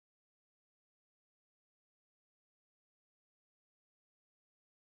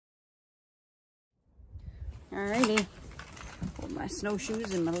Alrighty, hold my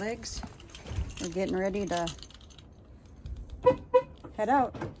snowshoes in my legs. We're getting ready to head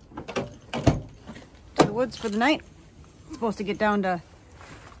out to the woods for the night. It's supposed to get down to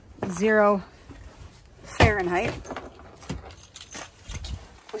 0 Fahrenheit.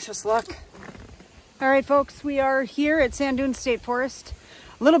 Wish us luck. All right, folks, we are here at Sand Dunes State Forest.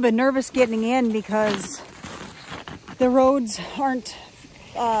 A little bit nervous getting in because the roads aren't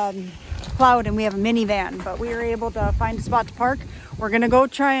plowed and we have a minivan, but we were able to find a spot to park. We're gonna go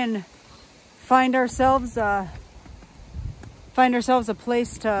try and find ourselves a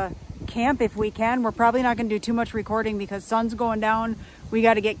place to camp if we can. We're probably not gonna do too much recording because sun's going down. We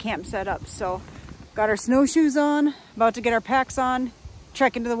got to get camp set up. So got our snowshoes on, about to get our packs on,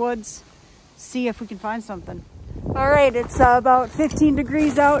 trek into the woods, see if we can find something. All right, it's about 15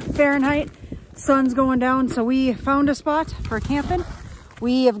 degrees out Fahrenheit. Sun's going down, so we found a spot for camping.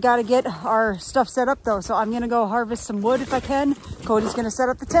 We have got to get our stuff set up though, so I'm gonna go harvest some wood if I can. Cody's gonna set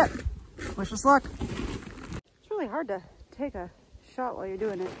up the tent. Wish us luck. It's really hard to take a shot while you're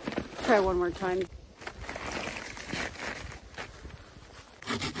doing it. Try one more time.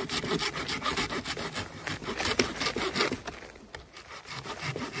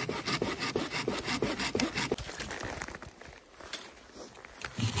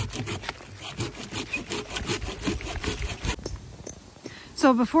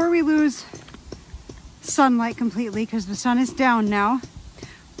 So before we lose sunlight completely, because the sun is down now,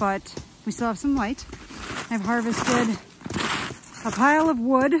 but we still have some light, I've harvested a pile of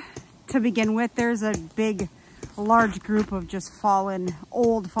wood to begin with. There's a large group of just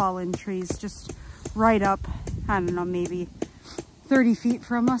old fallen trees just right up, I don't know, maybe 30 feet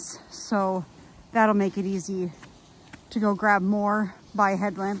from us. So that'll make it easy to go grab more by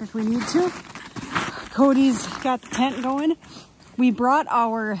headlamp if we need to. Cody's got the tent going. We brought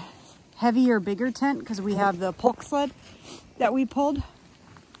our heavier, bigger tent because we have the pulk sled that we pulled.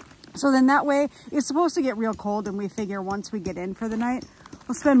 So then that way, it's supposed to get real cold, and we figure once we get in for the night,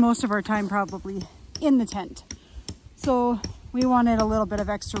 we'll spend most of our time probably in the tent. So we wanted a little bit of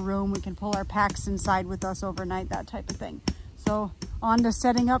extra room. We can pull our packs inside with us overnight, that type of thing. So on to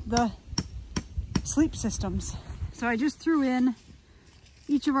setting up the sleep systems. So I just threw in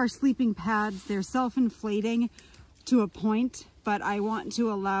each of our sleeping pads. They're self-inflating to a point, but I want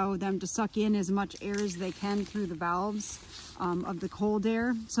to allow them to suck in as much air as they can through the valves of the cold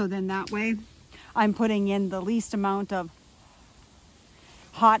air. So then that way I'm putting in the least amount of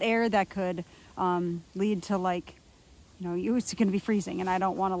hot air that could lead to, like, you know, it's going to be freezing and I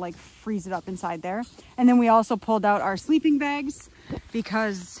don't want to like freeze it up inside there. And then we also pulled out our sleeping bags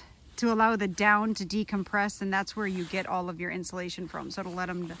because to allow the down to decompress, and that's where you get all of your insulation from. So to let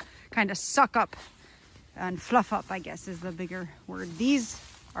them kind of suck up and fluff up, I guess is the bigger word. These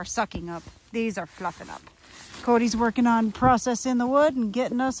are sucking up, these are fluffing up. Cody's working on processing the wood and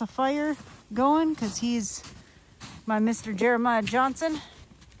getting us a fire going because he's my Mr. Jeremiah Johnson.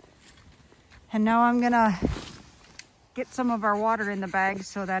 And now I'm gonna get some of our water in the bag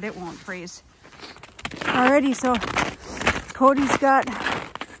so that it won't freeze. Alrighty, so Cody's got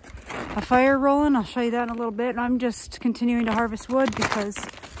a fire rolling. I'll show you that in a little bit. And I'm just continuing to harvest wood because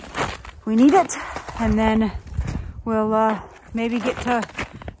we need it. And then we'll maybe get to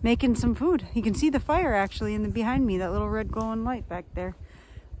making some food. You can see the fire actually behind me, that little red glowing light back there.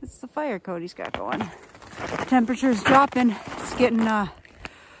 That's the fire Cody's got going. Temperature's dropping. It's getting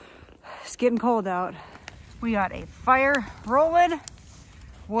cold out. We got a fire rolling.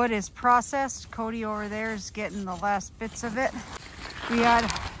 Wood is processed. Cody over there is getting the last bits of it. We got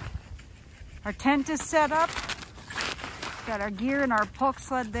our tent is set up. Got our gear and our pulk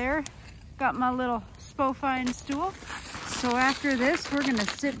sled there. Got my little Spofine stool. So after this, we're gonna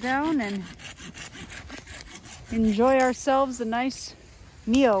sit down and enjoy ourselves a nice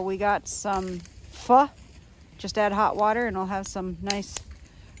meal. We got some pho, just add hot water and we'll have some nice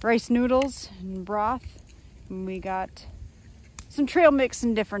rice noodles and broth. And we got some trail mix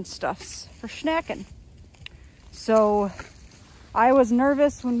and different stuffs for snacking. So I was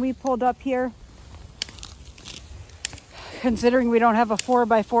nervous when we pulled up here, considering we don't have a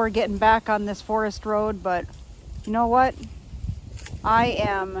 4x4 getting back on this forest road, but you know what? I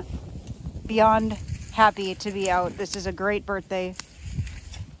am beyond happy to be out. This is a great birthday.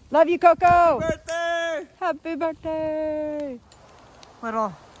 Love you, Coco! Happy birthday! Happy birthday!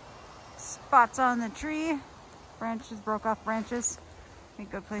 Little spots on the tree. Branches, broke off branches. A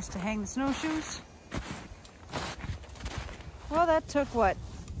good place to hang the snowshoes. Well, that took what?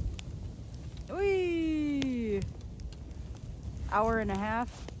 Whee! Hour and a half.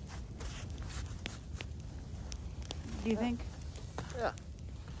 Do you think? Yeah.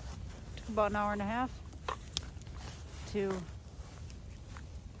 Took about an hour and a half. to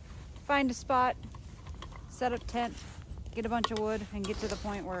find a spot, set up tent, get a bunch of wood, and get to the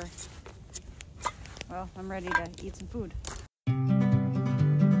point where, well, I'm ready to eat some food.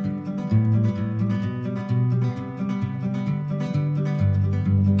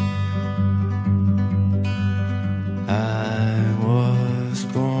 I was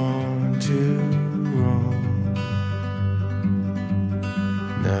born to roam,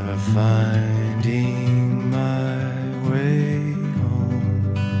 never finding my way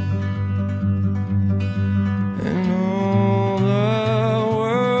home, and all the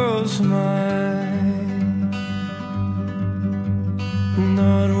world's mine,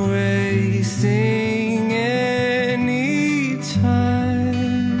 not wasting any time.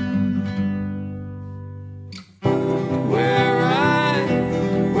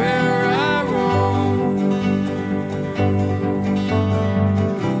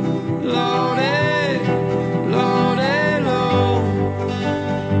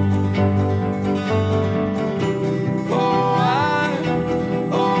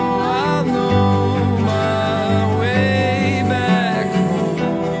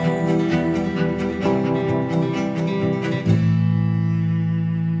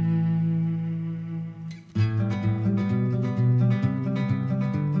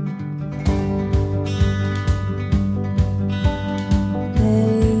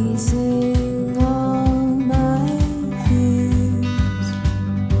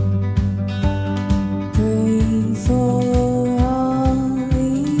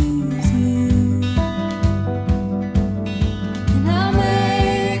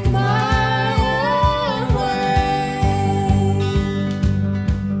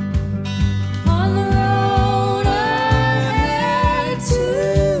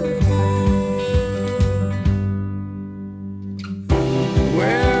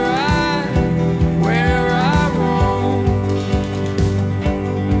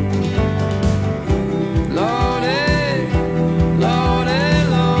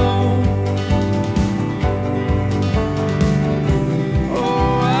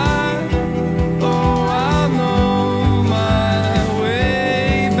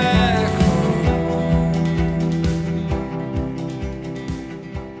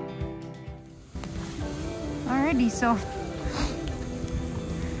 So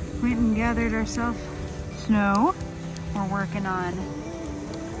we went and gathered ourselves snow. We're working on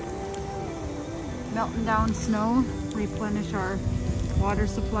melting down snow, replenish our water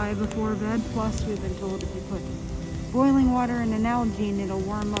supply before bed. Plus we've been told if you put boiling water in an Nalgene, it'll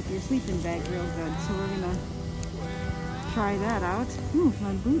warm up your sleeping bag real good. So we're gonna try that out. Ooh,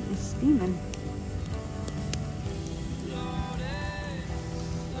 my boot is steaming.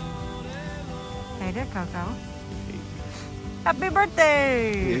 Hey there, Coco. Happy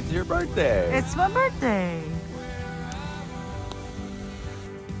birthday! It's your birthday! It's my birthday!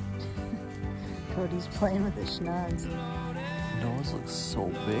 Cody's playing with his schnoz. Nose looks so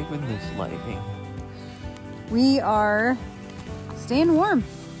big with this lighting. We are staying warm.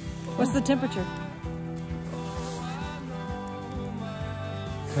 What's the temperature?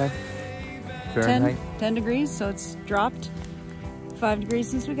 Okay. Fahrenheit. 10 degrees, so it's dropped 5 degrees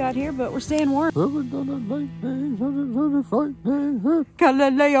since we got here, but we're staying warm.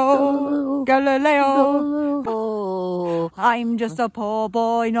 Galileo, Galileo. I'm just a poor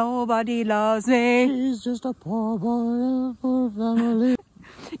boy, nobody loves me. He's just a poor boy for family.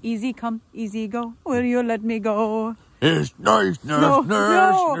 Easy come, easy go. Will you let me go? It's nice, No,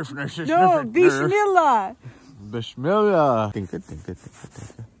 Bismillah. Bismillah. Think it.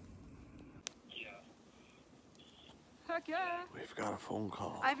 Heck yeah. We've got a phone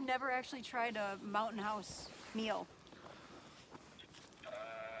call. I've never actually tried a mountain house meal.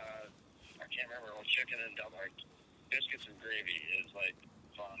 I can't remember. It was chicken and like biscuits and gravy is like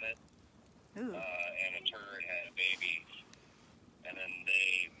vomit. Ooh. And a turd had a baby, and then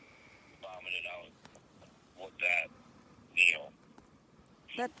they vomited out with that meal.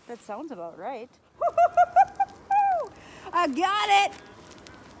 That sounds about right. I got it.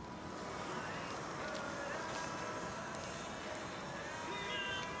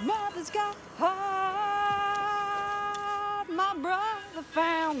 Mother's got heart, my brother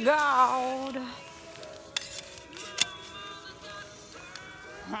found God.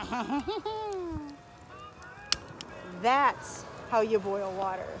 That's how you boil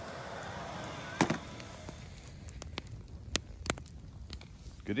water.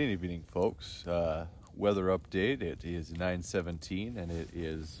 Good evening, folks. Weather update. It is 9:17 and it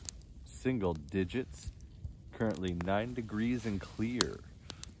is single digits. Currently 9 degrees and clear.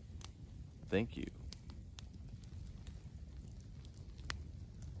 Thank you.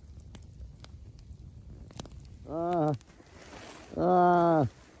 I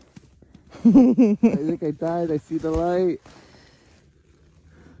think I died. I see the light.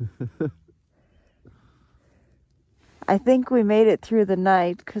 I think we made it through the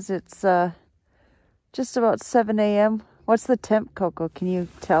night because it's just about 7 a.m. What's the temp, Coco? Can you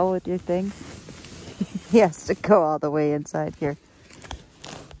tell with your thing? He has to go all the way inside here.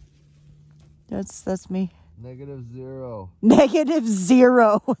 That's me. -0.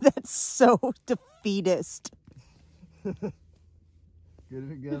 -0. That's so defeatist. Could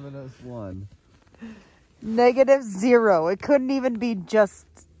have given us 1. -0. It couldn't even be just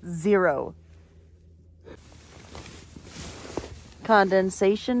 0.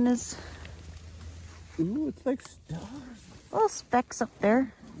 Condensation is... Ooh, it's like stars. Little specks up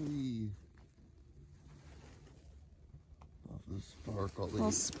there.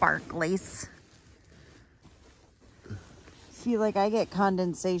 Little sparklies. See, like, I get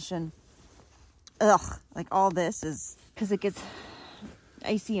condensation. Ugh, like all this is because it gets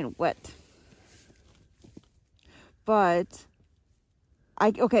icy and wet. But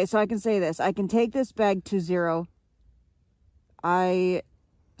okay, so I can say this. I can take this bag to 0. I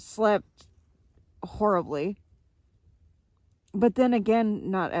slept horribly. But then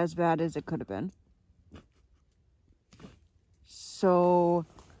again, not as bad as it could have been. So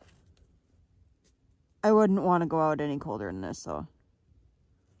I wouldn't want to go out any colder than this, so.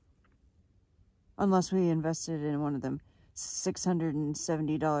 Unless we invested in one of them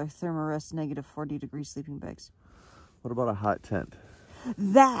 $670 Thermarest -40-degree sleeping bags. What about a hot tent?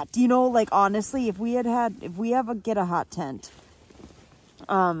 That, you know, like honestly, if we ever get a hot tent,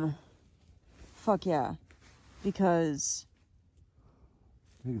 fuck yeah. Because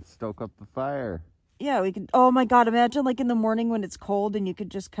you can stoke up the fire. Yeah, we could. Oh my God, imagine like in the morning when it's cold and you could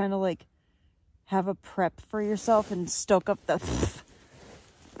just kind of like have a prep for yourself and stoke up the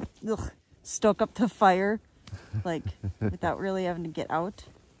fire, like without really having to get out.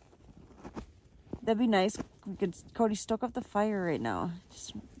 That'd be nice. We could, Cody, stoke up the fire right now.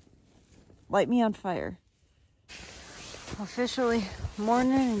 Just light me on fire. Officially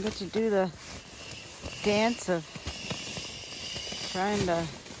morning and get to do the dance of trying to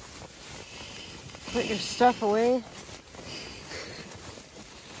put your stuff away.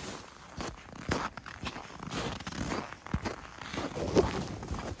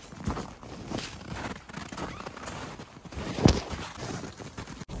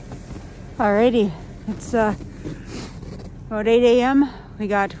 Alrighty, it's about 8 a.m. We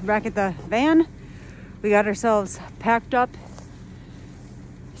got back at the van. We got ourselves packed up.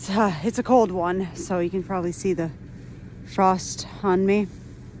 It's a cold one, so you can probably see the frost on me.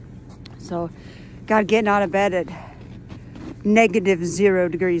 So, getting out of bed at -0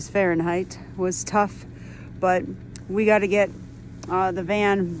 degrees Fahrenheit was tough, but we got to get the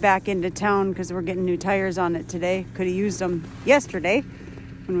van back into town because we're getting new tires on it today. Could have used them yesterday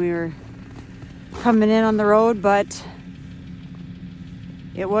when we were coming in on the road, but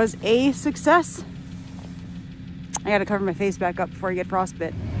it was a success. I gotta cover my face back up before I get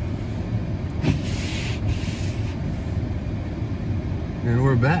frostbite. And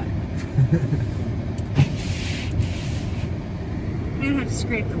we're back. I'm gonna have to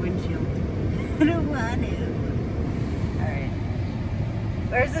scrape the windshield. I don't want to. Alright.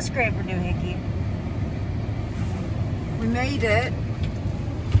 Where's the scraper, Doohickey? We made it.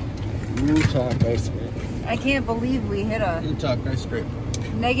 You talk, I scrape. I can't believe we hit a You talk, I scrape.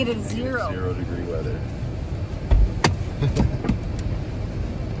 -0. 0 degree weather.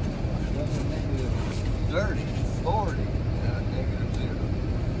 30, 40,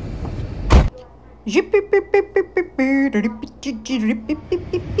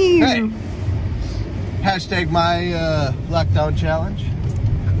 Hey! Hashtag my lockdown challenge.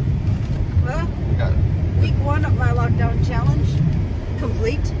 Well, Got it. week 1 of my lockdown challenge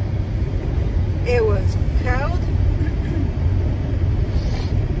complete. It was cold.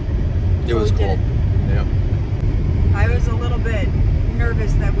 It was cold. Yep. I was a little bit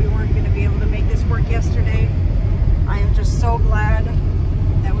nervous that we weren't going to be able to make this work yesterday. I am just so glad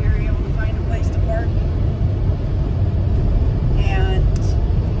that we were able to find a place to park. And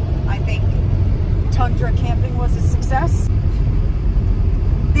I think tundra camping was a success.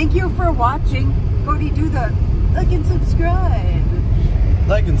 Thank you for watching. Cody, do the like and subscribe.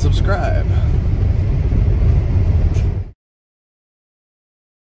 Like and subscribe.